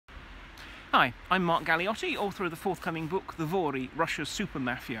Hi, I'm Mark Galliotti, author of the forthcoming book, The Vory, Russia's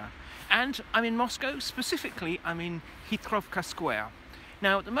Super-Mafia. And I'm in Moscow, specifically I'm in Khitrovka Square.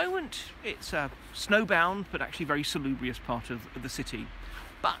 Now at the moment it's a snowbound but actually very salubrious part of the city.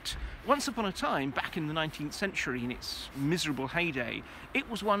 But once upon a time, back in the 19th century, in its miserable heyday, it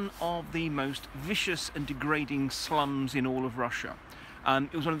was one of the most vicious and degrading slums in all of Russia.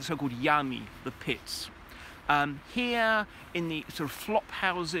 It was one of the so-called yami, the pits. Here, in the sort of flop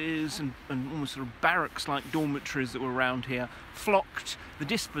houses and almost sort of barracks-like dormitories that were around here, flocked the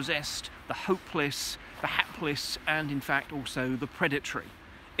dispossessed, the hopeless, the hapless, and in fact also the predatory.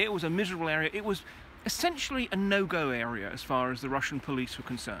 It was a miserable area. It was essentially a no-go area as far as the Russian police were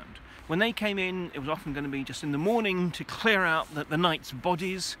concerned. When they came in, it was often going to be just in the morning to clear out the night's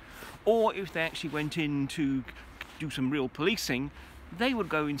bodies, or if they actually went in to do some real policing, they would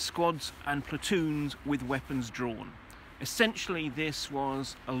go in squads and platoons with weapons drawn. Essentially, this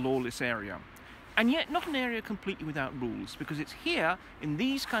was a lawless area. And yet not an area completely without rules, because it's here, in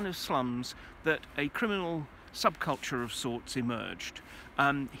these kind of slums, that a criminal subculture of sorts emerged.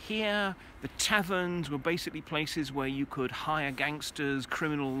 Here, the taverns were basically places where you could hire gangsters,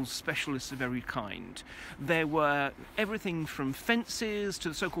 criminals, specialists of every kind. There were everything from fences to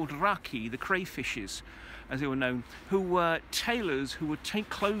the so-called raki, the crayfishes, as they were known, who were tailors who would take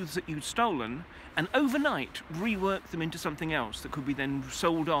clothes that you'd stolen and overnight rework them into something else that could be then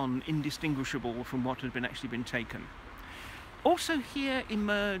sold on indistinguishable from what had actually been taken. Also here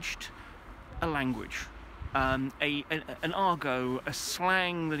emerged a language. An argot, a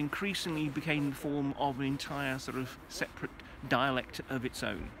slang that increasingly became the form of an entire sort of separate dialect of its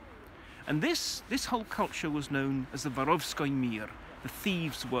own. And this whole culture was known as the Vorovskoy mir, the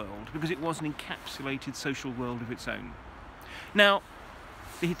thieves' world, because it was an encapsulated social world of its own. Now,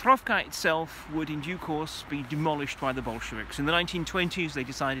 the Khitrovka itself would in due course be demolished by the Bolsheviks. In the 1920s they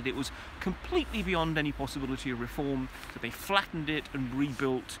decided it was completely beyond any possibility of reform, so they flattened it and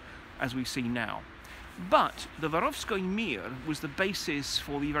rebuilt as we see now. But the Vorovskoy mir was the basis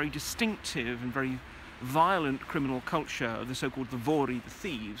for the very distinctive and very violent criminal culture of the so-called the Vory, the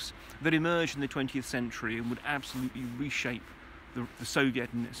thieves, that emerged in the 20th century and would absolutely reshape the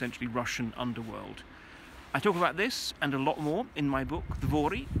Soviet and essentially Russian underworld. I talk about this and a lot more in my book, The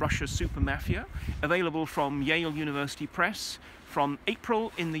Vory, Russia's Super-Mafia, available from Yale University Press from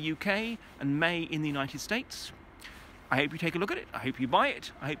April in the UK and May in the United States. I hope you take a look at it, I hope you buy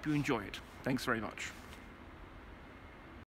it, I hope you enjoy it. Thanks very much.